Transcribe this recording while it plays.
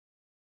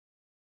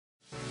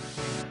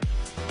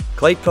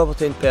Clyde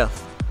Property in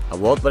Perth,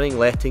 award-winning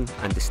letting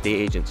and estate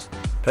agents,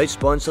 proud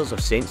sponsors of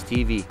Saints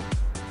TV.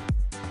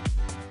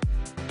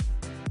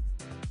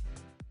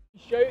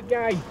 Shout,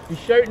 guys, he's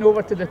shouting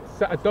over to the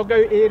sort of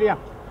dugout area.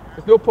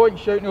 There's no point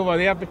shouting over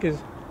there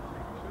because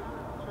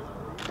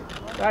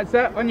that's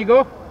it, on you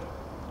go.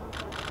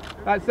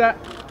 That's it.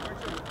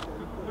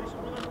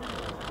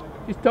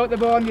 Just tuck the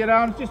ball in your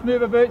arms, just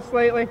move about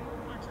slightly.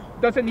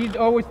 Doesn't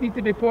always need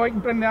to be pointing,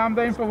 bring the arm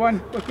down for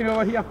one, looking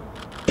over here.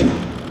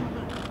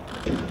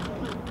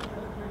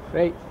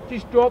 Right,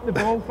 just drop the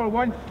ball for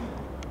one.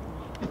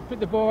 Just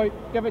put the ball out,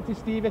 give it to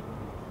Stevie.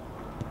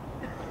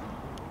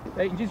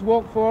 Right, and just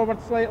walk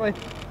forward slightly.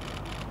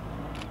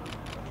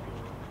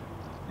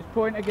 Just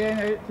point again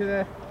out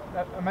to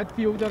a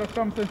midfielder or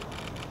something.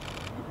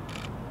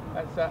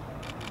 That's it.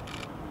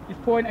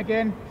 Just point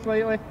again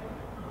slightly.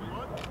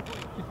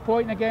 Just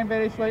point again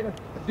very slightly.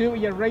 Do it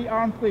with your right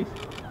arm, please.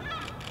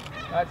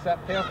 That's it,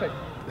 perfect.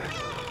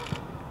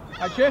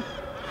 That's you.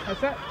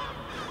 That's it.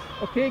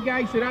 Okay,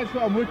 guys, so that's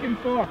what I'm looking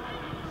for.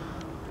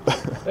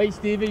 Right,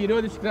 Stevie, you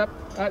know the script.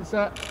 That's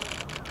it.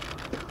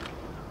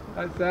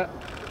 That's it.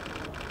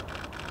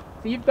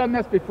 So you've done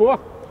this before.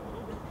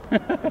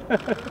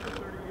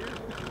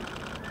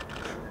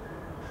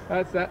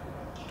 That's it.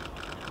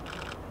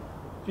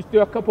 Just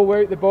do a couple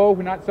without the ball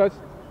when that's us.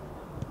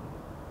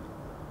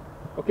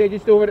 Okay,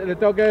 just over to the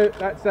dugout.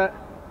 That's it.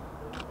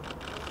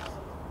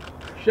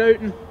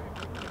 Shouting.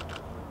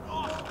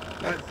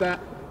 That's it.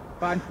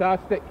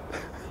 Fantastic.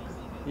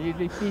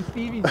 Easy. See,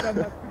 Stevie's done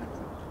that.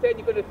 Then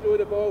you're going to throw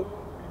the ball.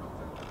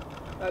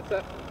 That's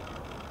it.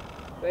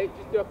 Right,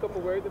 just do a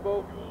couple without the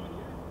ball.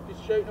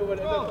 Just shouting over it.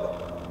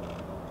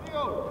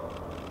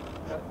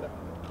 That's it.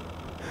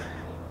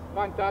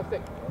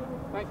 Fantastic.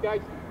 Thanks,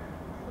 guys.